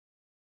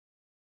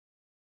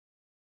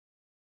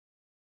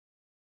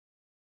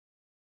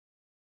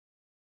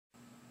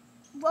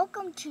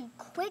welcome to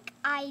Quick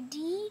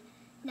ID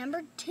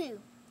number 2.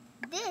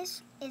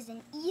 This is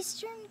an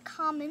eastern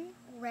common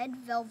red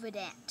velvet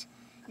ant.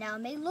 Now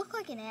it may look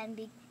like an ant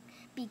and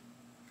be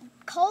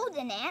called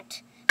an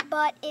ant,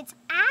 but it's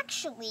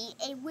actually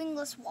a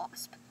wingless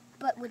wasp.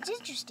 But what's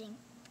interesting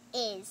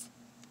is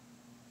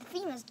the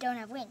females don't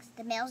have wings.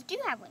 The males do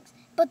have wings,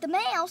 but the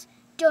males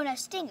don't have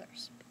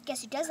stingers.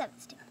 Guess who does have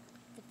the stinger?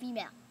 The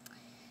female.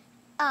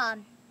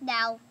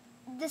 Now,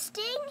 the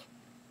sting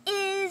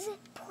is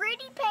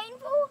pretty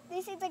painful.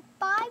 They say it's like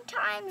 5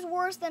 times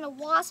worse than a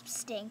wasp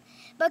sting.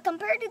 But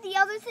compared to the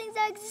other things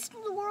that exist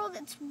in the world,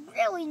 it's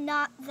really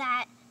not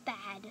that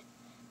bad.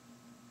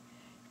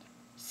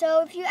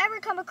 So if you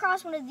ever come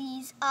across one of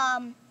these,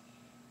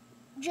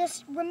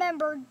 just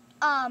remember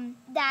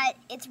that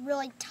it's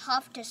really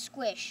tough to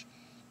squish.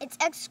 Its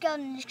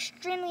exoskeleton is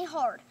extremely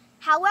hard.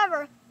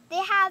 However,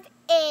 they have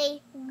a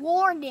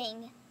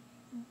warning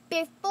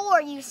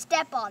before you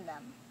step on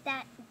them.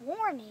 That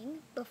warning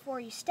before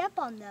you step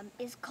on them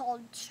is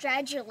called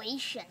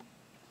strangulation.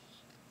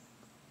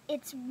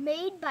 It's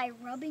made by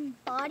rubbing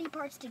body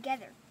parts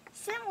together,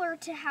 similar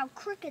to how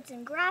crickets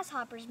and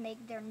grasshoppers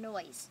make their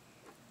noise.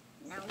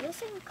 Now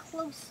listen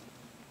closely.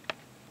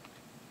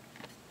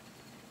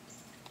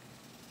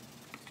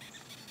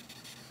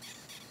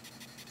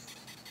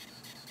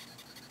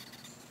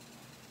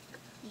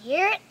 You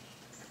hear it?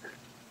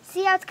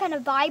 See how it's kind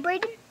of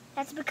vibrating?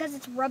 That's because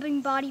it's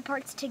rubbing body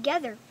parts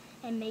together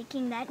and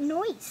making that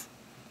noise.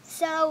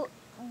 So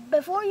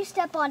before you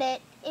step on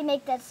it, it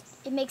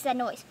makes that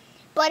noise.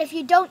 But if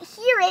you don't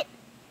hear it,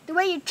 the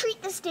way you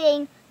treat the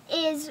sting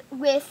is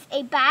with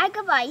a bag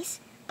of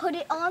ice, put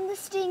it on the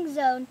sting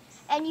zone,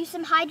 and use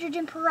some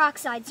hydrogen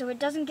peroxide so it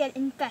doesn't get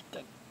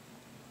infected.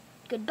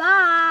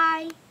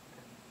 Goodbye.